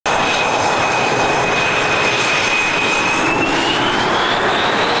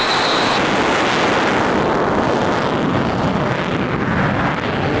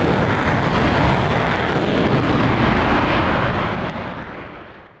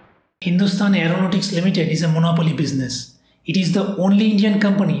Hindustan Aeronautics Limited is a monopoly business. It is the only Indian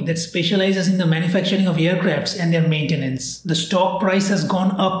company that specializes in the manufacturing of aircrafts and their maintenance. The stock price has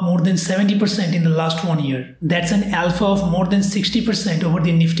gone up more than 70% in the last 1 year. That's an alpha of more than 60% over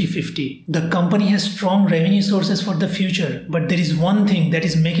the Nifty 50. The company has strong revenue sources for the future, but there is one thing that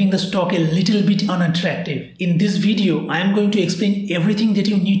is making the stock a little bit unattractive. In this video, I am going to explain everything that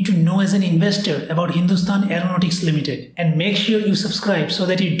you need to know as an investor about Hindustan Aeronautics Limited. And make sure you subscribe so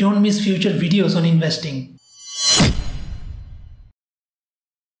that you don't miss future videos on investing.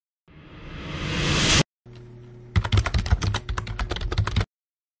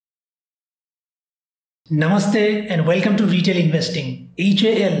 Namaste and welcome to Retail Investing.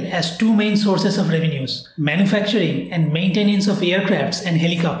 HAL has two main sources of revenues: manufacturing and maintenance of aircrafts and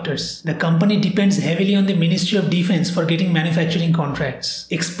helicopters. The company depends heavily on the Ministry of Defense for getting manufacturing contracts.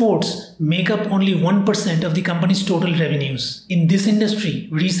 Exports make up only 1% of the company's total revenues. In this industry,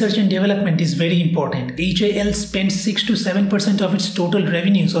 research and development is very important. HAL spends 6 to 7% of its total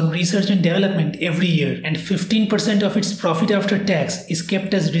revenues on research and development every year, and 15% of its profit after tax is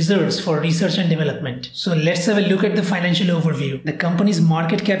kept as reserves for research and development. So let's have a look at the financial overview. The company's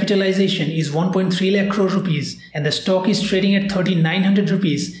market capitalization is 1.3 lakh crore rupees and the stock is trading at 3,900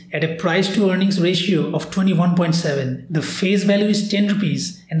 rupees at a price to earnings ratio of 21.7. The face value is 10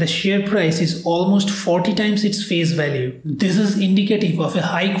 rupees and the share price is almost 40 times its face value. This is indicative of a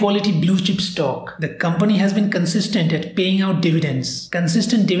high quality blue chip stock. The company has been consistent at paying out dividends.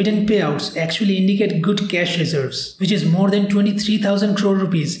 Consistent dividend payouts actually indicate good cash reserves, which is more than 23,000 crore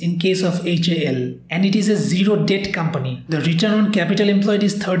rupees in case of HAL. And it is a zero debt company. The return on capital employed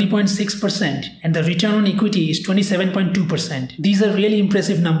is 30.6% and the return on equity is 27.2%. These are really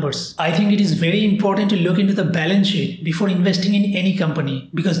impressive numbers. I think it is very important to look into the balance sheet before investing in any company,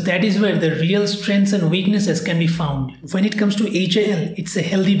 because that is where the real strengths and weaknesses can be found. When it comes to HAL, it's a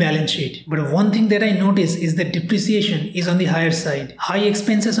healthy balance sheet. But one thing that I notice is that depreciation is on the higher side. High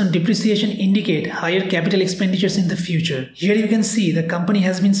expenses on depreciation indicate higher capital expenditures in the future. Here you can see the company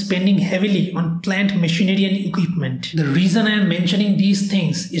has been spending heavily on plant machinery and equipment. The reason I am mentioning these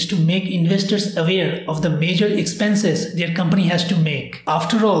things is to make investors aware of the major expenses their company has to make.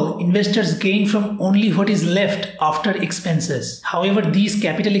 After all, investors gain from only what is left after expenses. However, these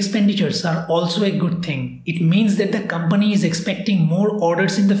capital expenditures are also a good thing. It means that the company is expecting more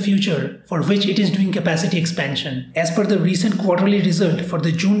orders in the future for which it is doing capacity expansion. As per the recent quarterly result for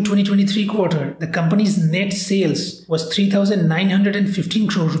the June 2023 quarter, the company's net sales was 3,915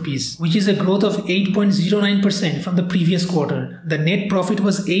 crore rupees, which is a growth of 8.09% from the previous quarter. The net profit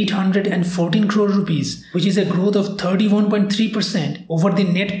was 814 crore rupees, which is a growth of 31.3% over the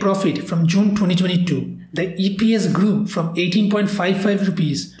net profit from June 2022. The EPS grew from 18.55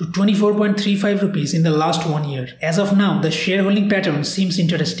 rupees to 24.35 rupees in the last 1 year. As of now, the shareholding pattern seems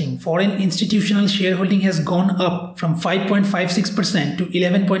interesting. Foreign institutional shareholding has gone up from 5.56% to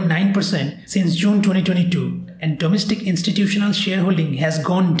 11.9% since June 2022. And domestic institutional shareholding has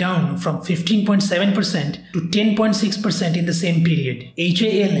gone down from 15.7% to 10.6% in the same period.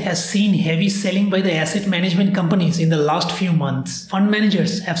 HAL has seen heavy selling by the asset management companies in the last few months. Fund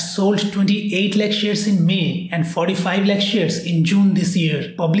managers have sold 28 lakh shares in May and 45 lakh shares in June this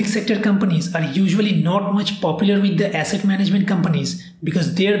year. Public sector companies are usually not much popular with the asset management companies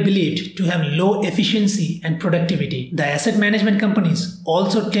because they are believed to have low efficiency and productivity. The asset management companies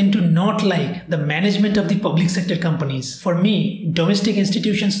also tend to not like the management of the public sector companies. For me, domestic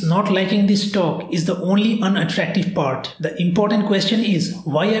institutions not liking this stock is the only unattractive part. The important question is,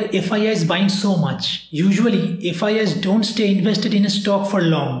 why are FIIs buying so much? Usually, FIIs don't stay invested in a stock for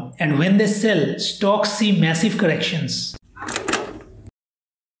long, and when they sell, stocks see massive corrections.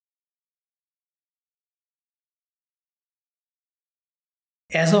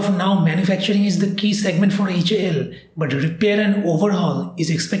 As of now, manufacturing is the key segment for HAL, but repair and overhaul is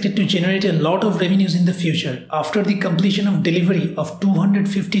expected to generate a lot of revenues in the future. After the completion of delivery of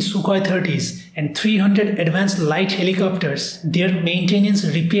 250 Sukhoi 30s and 300 advanced light helicopters, their maintenance,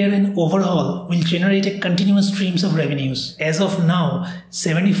 repair and overhaul will generate a continuous streams of revenues. As of now,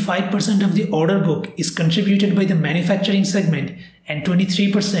 75% of the order book is contributed by the manufacturing segment and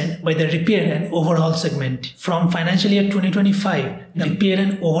 23% by the repair and overhaul segment. From financial year 2025, the repair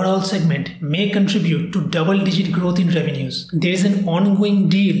and overhaul segment may contribute to double-digit growth in revenues. There is an ongoing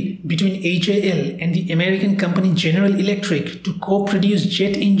deal between HAL and the American company General Electric to co-produce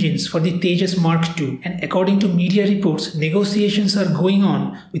jet engines for the Tejas Mark II. And according to media reports, negotiations are going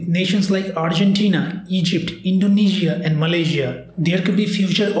on with nations like Argentina, Egypt, Indonesia and Malaysia. There could be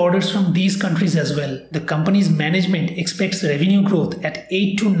future orders from these countries as well. The company's management expects revenue growth at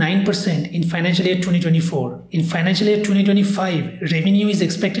 8 to 9% in financial year 2024. In financial year 2025, revenue is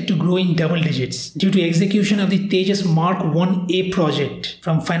expected to grow in double digits due to execution of the Tejas Mark 1A project.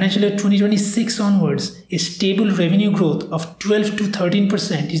 From financial year 2026 onwards, a stable revenue growth of 12 to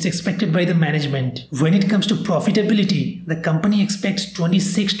 13% is expected by the management. When it comes to profitability, the company expects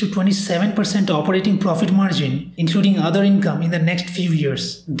 26 to 27% operating profit margin, including other income, in the next few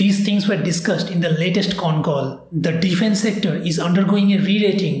years. These things were discussed in the latest con call. The defense sector is undergoing a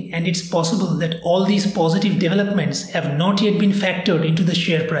re-rating, and it's possible that all these positive developments have not yet been factored into the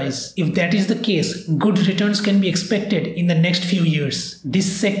share price. If that is the case, good returns can be expected in the next few years.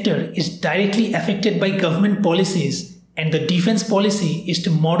 This sector is directly affected by government policies, and the defense policy is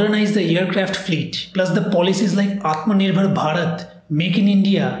to modernize the aircraft fleet. Plus the policies like Atmanirbhar Bharat, Make in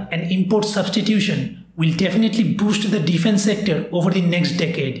India and import substitution will definitely boost the defense sector over the next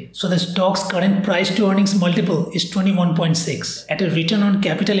decade. So the stock's current price to earnings multiple is 21.6. At a return on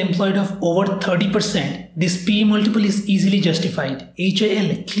capital employed of over 30%, this PE multiple is easily justified.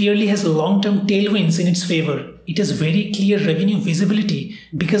 HAL clearly has long-term tailwinds in its favor. It has very clear revenue visibility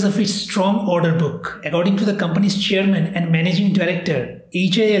because of its strong order book. According to the company's chairman and managing director,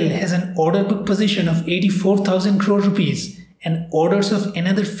 HAL has an order book position of 84,000 crore rupees and orders of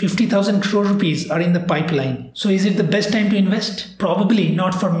another 50,000 crore rupees are in the pipeline. So is it the best time to invest? Probably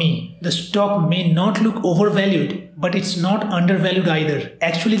not for me. The stock may not look overvalued, but it's not undervalued either.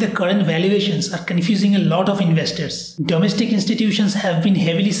 Actually, the current valuations are confusing a lot of investors. Domestic institutions have been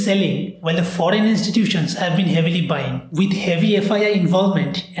heavily selling, while the foreign institutions have been heavily buying. With heavy FII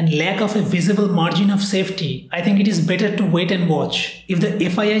involvement and lack of a visible margin of safety, I think it is better to wait and watch. If the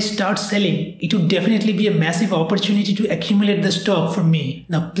FII starts selling, it would definitely be a massive opportunity to accumulate the stock for me.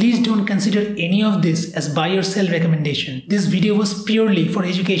 Now, please don't consider any of this as buy or sell recommendation. This video was purely for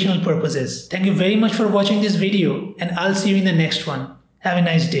educational purposes. Thank you very much for watching this video, and I'll see you in the next one. Have a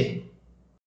nice day.